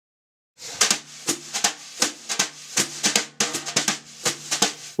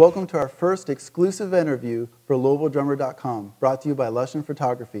Welcome to our first exclusive interview for LouisvilleDrummer.com, brought to you by Lushan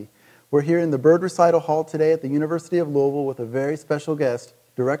Photography. We're here in the Bird Recital Hall today at the University of Louisville with a very special guest,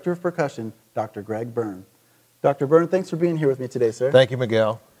 Director of Percussion, Dr. Greg Byrne. Dr. Byrne, thanks for being here with me today, sir. Thank you,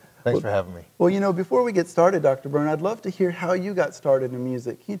 Miguel. Thanks for having me. Well, you know, before we get started, Dr. Byrne, I'd love to hear how you got started in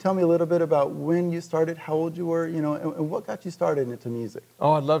music. Can you tell me a little bit about when you started, how old you were, and what got you started into music?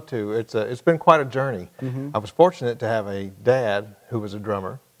 Oh, I'd love to. It's been quite a journey. I was fortunate to have a dad who was a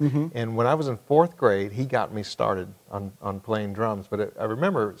drummer, and when I was in 4th grade, he got me started on playing drums. But I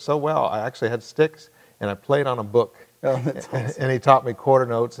remember so well, I actually had sticks, and I played on a book. Oh, that's awesome. And he taught me quarter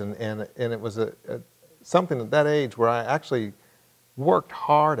notes, and it was something at that age where I actually worked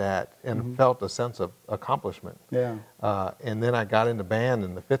hard at and felt a sense of accomplishment. Yeah. And then I got into band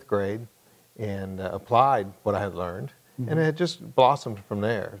in the 5th grade and applied what I had learned, and it had just blossomed from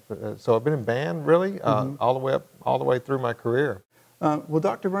there. So I've been in band really all the way through my career. Well,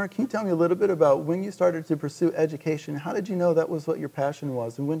 Dr. Byrne, can you tell me a little bit about when you started to pursue education? How did you know that was what your passion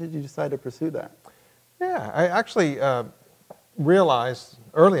was, and when did you decide to pursue that? Yeah, I actually realized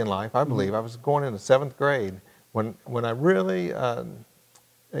early in life, I believe, I was going into 7th grade, when I really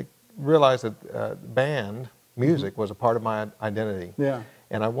realized that band music was a part of my identity. Yeah.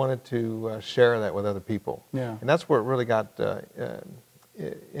 And I wanted to share that with other people. Yeah. And that's where it really got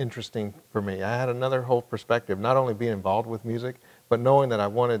interesting for me. I had another whole perspective, not only being involved with music, but knowing that I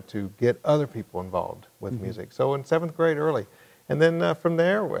wanted to get other people involved with music. So in 7th grade early. And then from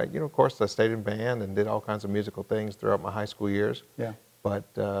there, of course, I stayed in band and did all kinds of musical things throughout my high school years. Yeah.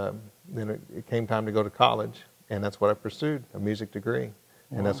 But then it came time to go to college, and that's what I pursued, a music degree.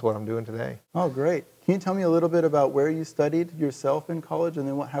 Wow. And that's what I'm doing today. Oh, great. Can you tell me a little bit about where you studied yourself in college and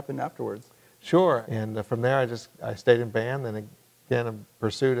then what happened afterwards? Sure. And from there, I stayed in band, and again, I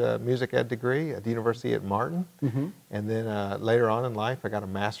pursued a music ed degree at the University at Martin. And then later on in life, I got a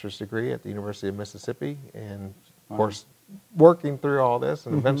master's degree at the University of Mississippi. And of course, working through all this,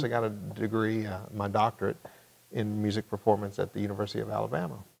 and eventually got a degree, my doctorate in music performance at the University of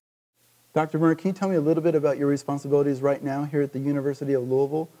Alabama. Dr. Byrne, can you tell me a little bit about your responsibilities right now here at the University of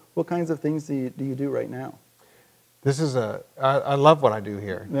Louisville? What kinds of things do you do right now? This is I love what I do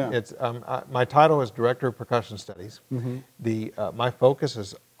here. Yeah. It's my title is Director of Percussion Studies. My focus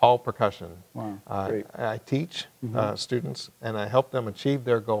is all percussion. Wow, great. I teach students, and I help them achieve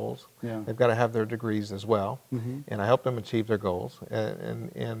their goals. Yeah. They've got to have their degrees as well, and I help them achieve their goals.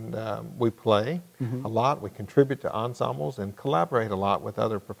 And we play a lot. We contribute to ensembles and collaborate a lot with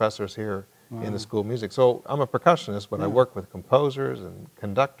other professors here in the School of Music. So I'm a percussionist, but I work with composers and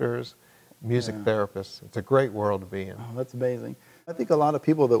conductors, music therapists. It's a great world to be in. Oh, that's amazing. I think a lot of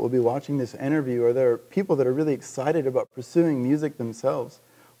people that will be watching this interview are there people that are really excited about pursuing music themselves.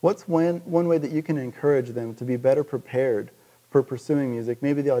 What's one way that you can encourage them to be better prepared for pursuing music?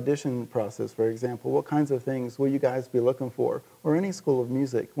 Maybe the audition process, for example. What kinds of things will you guys be looking for, or any school of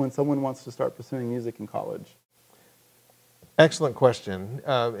music, when someone wants to start pursuing music in college? Excellent question,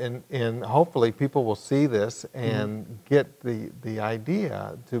 and hopefully people will see this and get the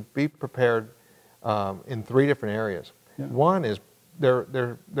idea to be prepared in 3 different areas. Yeah. One is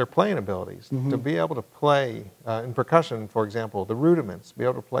their playing abilities, to be able to play in percussion, for example, the rudiments, be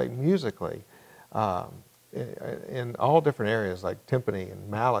able to play musically in all different areas like timpani and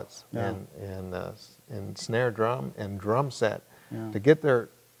mallets and snare drum and drum set, to get their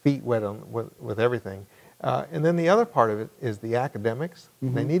feet wet with everything. And then the other part of it is the academics.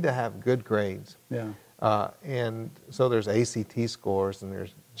 They need to have good grades. Yeah. And so there's ACT scores and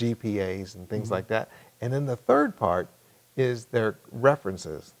there's GPAs and things like that. And then the third part is their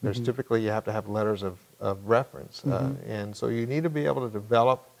references. There's typically, you have to have letters of reference. And so you need to be able to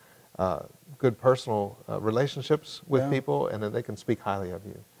develop good personal relationships with people, and then they can speak highly of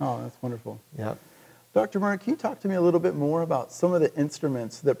you. Oh, that's wonderful. Yeah. Dr. Byrne, can you talk to me a little bit more about some of the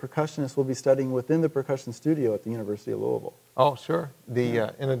instruments that percussionists will be studying within the percussion studio at the University of Louisville? Oh, sure.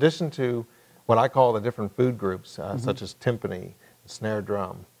 In addition to what I call the different food groups, such as timpani, snare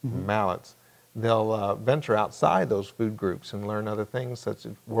drum, mallets, they'll venture outside those food groups and learn other things such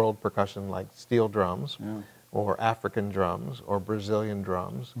as world percussion like steel drums, or African drums, or Brazilian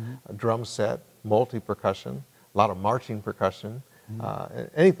drums, a drum set, multi-percussion, a lot of marching percussion,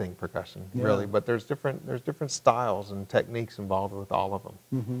 anything percussion, really. But there's different styles and techniques involved with all of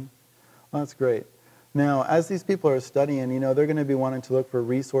them. Well, that's great. Now, as these people are studying, they're going to be wanting to look for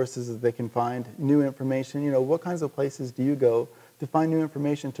resources that they can find, new information. What kinds of places do you go to find new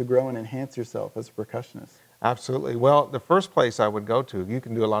information to grow and enhance yourself as a percussionist? Absolutely. Well, the first place I would go to, you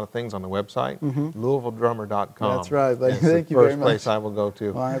can do a lot of things on the website, LouisvilleDrummer.com. That's right. Thank you very much. First much. place I will go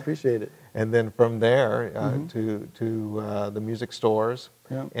to. Well, I appreciate it. And then from there to the music stores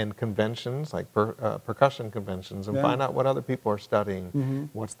Yep. and conventions like percussion conventions, and Yeah. find out what other people are studying,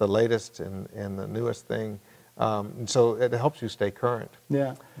 what's the latest and the newest thing. And so it helps you stay current.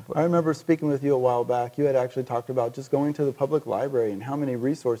 Yeah. I remember speaking with you a while back. You had actually talked about just going to the public library and how many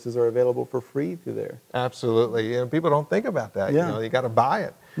resources are available for free through there. Absolutely. And people don't think about that. Yeah. You know, you got to buy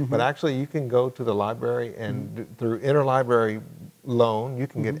it. But actually, you can go to the library and through interlibrary loan, you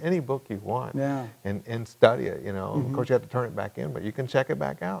can get any book you want Yeah. and study it. You know, of course, you have to turn it back in, but you can check it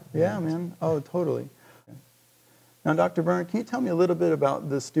back out. Yeah, man. Oh, totally. Now, Dr. Byrne, can you tell me a little bit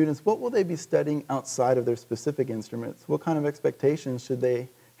about the students? What will they be studying outside of their specific instruments? What kind of expectations should they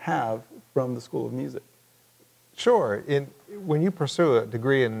have from the School of Music? Sure. When you pursue a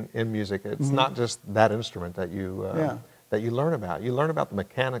degree in music, it's not just that instrument that you learn about. You learn about the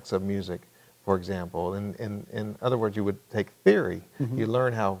mechanics of music, for example. In other words, you would take theory. You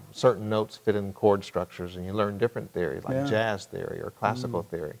learn how certain notes fit in chord structures, and you learn different theories like jazz theory or classical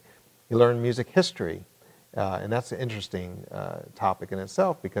theory. You learn music history. And that's an interesting topic in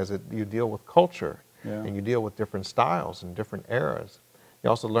itself because you deal with culture and you deal with different styles and different eras. You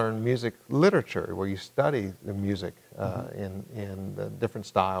also learn music literature where you study the music in the different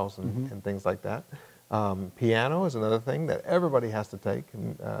styles and things like that. Piano is another thing that everybody has to take.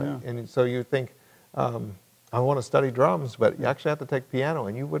 And so you think, I want to study drums, but you actually have to take piano,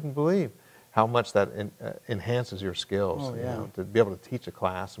 and you wouldn't believe how much that enhances your skills. You know, to be able to teach a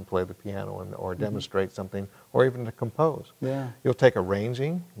class and play the piano or demonstrate something, or even to compose. You'll take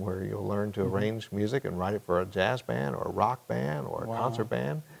arranging, where you'll learn to arrange music and write it for a jazz band or a rock band or a concert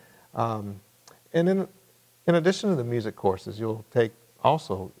band. And then, in addition to the music courses, you'll take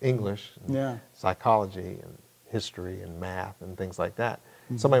also English, and psychology, and history, and math, and things like that.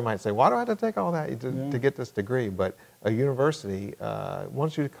 Somebody might say, why do I have to take all that to get this degree? But a university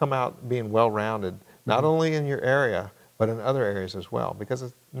wants you to come out being well-rounded, not only in your area, but in other areas as well. Because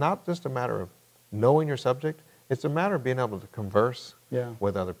it's not just a matter of knowing your subject, it's a matter of being able to converse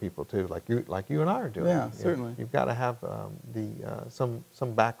with other people too, like you and I are doing. Yeah, certainly. You've got to have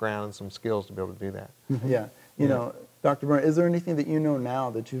some background and some skills to be able to do that. Yeah. You know, Dr. Byrne, is there anything that you know now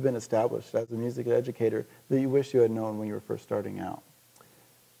that you've been established as a music educator that you wish you had known when you were first starting out?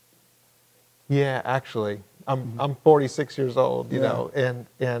 Yeah, actually, I'm 46 years old, you know,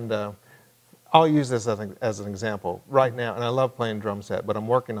 and I'll use this as an example right now. And I love playing drum set, but I'm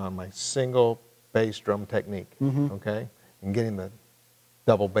working on my single bass drum technique, okay, and getting the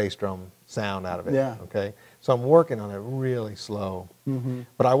double bass drum sound out of it, okay. So I'm working on it really slow,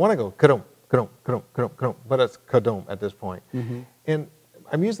 but I want to go ka-dum, ka-dum, ka-dum, ka-dum, ka-dum, but it's ka-dum at this point. And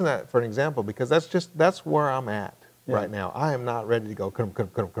I'm using that for an example because that's where I'm at right now. I am not ready to go ka-dum,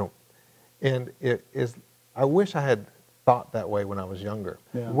 ka-dum, ka-dum, ka-dum. And I wish I had thought that way when I was younger.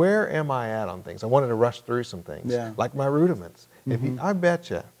 Where am I at on things? I wanted to rush through some things, like my rudiments. I bet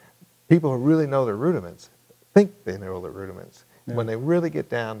you people who really know their rudiments think they know their rudiments. When they really get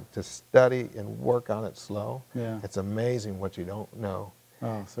down to study and work on it slow, it's amazing what you don't know.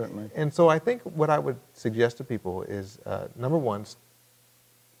 Oh, certainly. And so I think what I would suggest to people is, number one,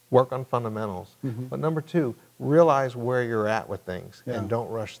 work on fundamentals. But number two, realize where you're at with things and don't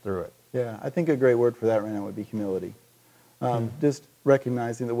rush through it. Yeah, I think a great word for that right now would be humility. Just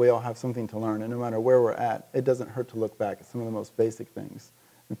recognizing that we all have something to learn, and no matter where we're at, it doesn't hurt to look back at some of the most basic things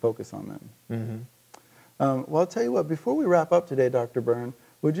and focus on them. Well, I'll tell you what, before we wrap up today, Dr. Byrne,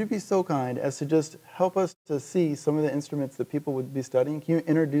 would you be so kind as to just help us to see some of the instruments that people would be studying? Can you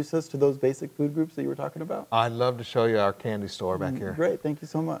introduce us to those basic food groups that you were talking about? I'd love to show you our candy store back here. Great, thank you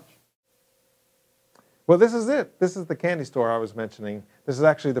so much. Well, this is it. This is the candy store I was mentioning. This is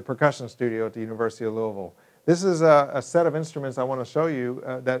actually the percussion studio at the University of Louisville. This is a set of instruments I want to show you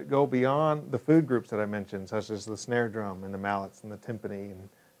that go beyond the food groups that I mentioned, such as the snare drum and the mallets and the timpani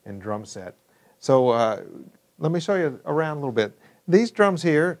and drum set. So let me show you around a little bit. These drums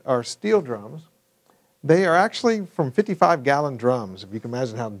here are steel drums. They are actually from 55-gallon drums, if you can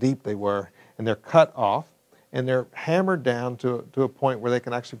imagine how deep they were, and they're cut off. And they're hammered down to a point where they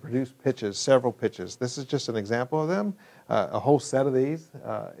can actually produce pitches, several pitches. This is just an example of them. A whole set of these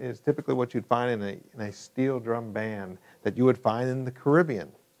is typically what you'd find in a steel drum band that you would find in the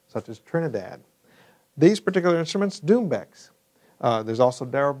Caribbean, such as Trinidad. These particular instruments, doumbeks. There's also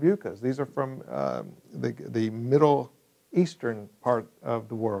darabukas. These are from the Middle Eastern part of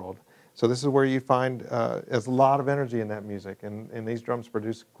the world. So this is where you find there's a lot of energy in that music, and these drums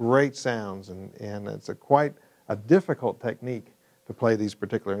produce great sounds, and it's quite a difficult technique to play these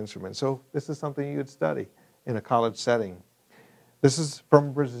particular instruments. So this is something you would study in a college setting. This is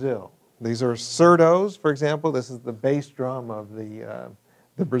from Brazil. These are surdos, for example. This is the bass drum of the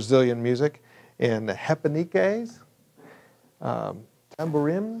Brazilian music. And the repeniques,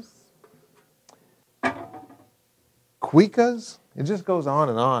 tamborims, cuicas. It just goes on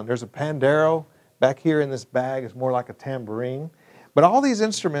and on. There's a pandero back here in this bag. It's more like a tambourine. But all these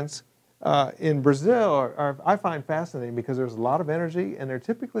instruments in Brazil I find fascinating because there's a lot of energy, and they're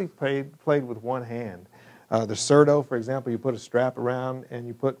typically played with one hand. The surdo, for example, you put a strap around and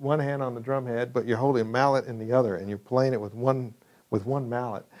you put one hand on the drum head, but you're holding a mallet in the other, and you're playing it with one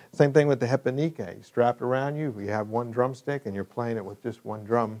mallet. Same thing with the repenique. Strapped around you, you have one drumstick, and you're playing it with just one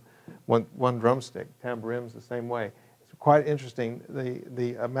drumstick. Tambourine's the same way. It's quite interesting,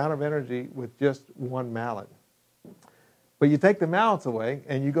 the amount of energy with just one mallet. But you take the mallets away,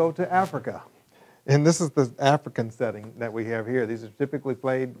 and you go to Africa. And this is the African setting that we have here. These are typically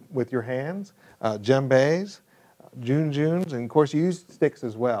played with your hands, djembes, junjuns, and of course you use sticks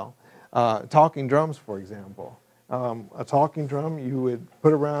as well. Talking drums, for example. A talking drum you would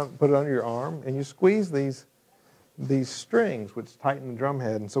put it under your arm, and you squeeze these strings which tighten the drum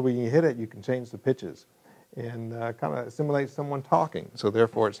head, and so when you hit it you can change the pitches and kind of simulate someone talking. So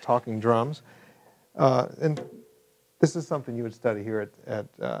therefore it's talking drums. And this is something you would study here at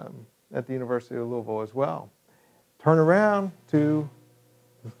the University of Louisville as well. Turn around to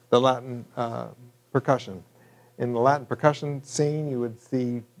the Latin percussion. In the Latin percussion scene, you would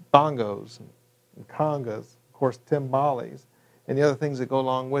see bongos and congas, of course timbales, and the other things that go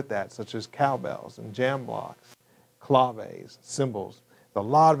along with that, such as cowbells and jam blocks, claves, cymbals. There's a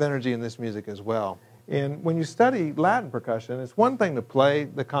lot of energy in this music as well. And when you study Latin percussion, it's one thing to play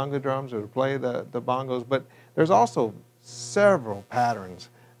the conga drums or to play the bongos, but there's also several patterns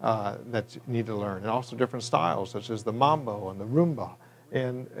that you need to learn, and also different styles, such as the mambo and the rumba,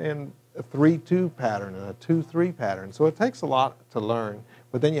 and a 3-2 pattern and a 2-3 pattern. So it takes a lot to learn,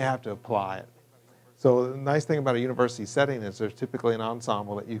 but then you have to apply it. So the nice thing about a university setting is there's typically an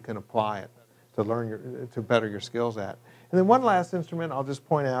ensemble that you can apply it to learn to better your skills at. And then one last instrument I'll just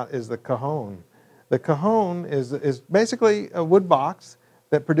point out is the cajon. The cajon is basically a wood box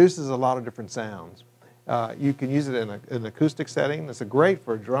that produces a lot of different sounds. You can use it in an acoustic setting. It's great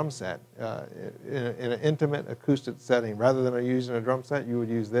for a drum set, in an intimate acoustic setting. Rather than using a drum set, you would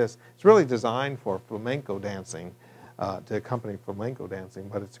use this. It's really designed for flamenco dancing, to accompany flamenco dancing,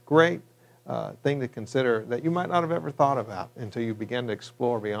 but it's a great thing to consider that you might not have ever thought about until you begin to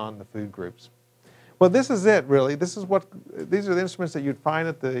explore beyond the food groups. Well, this is it, really. These are the instruments that you'd find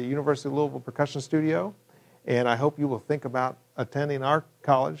at the University of Louisville Percussion Studio, and I hope you will think about attending our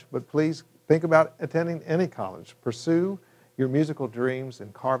college, but please think about attending any college. Pursue your musical dreams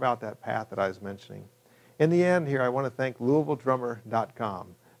and carve out that path that I was mentioning. In the end here, I want to thank LouisvilleDrummer.com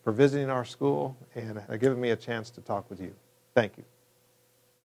for visiting our school and giving me a chance to talk with you. Thank you.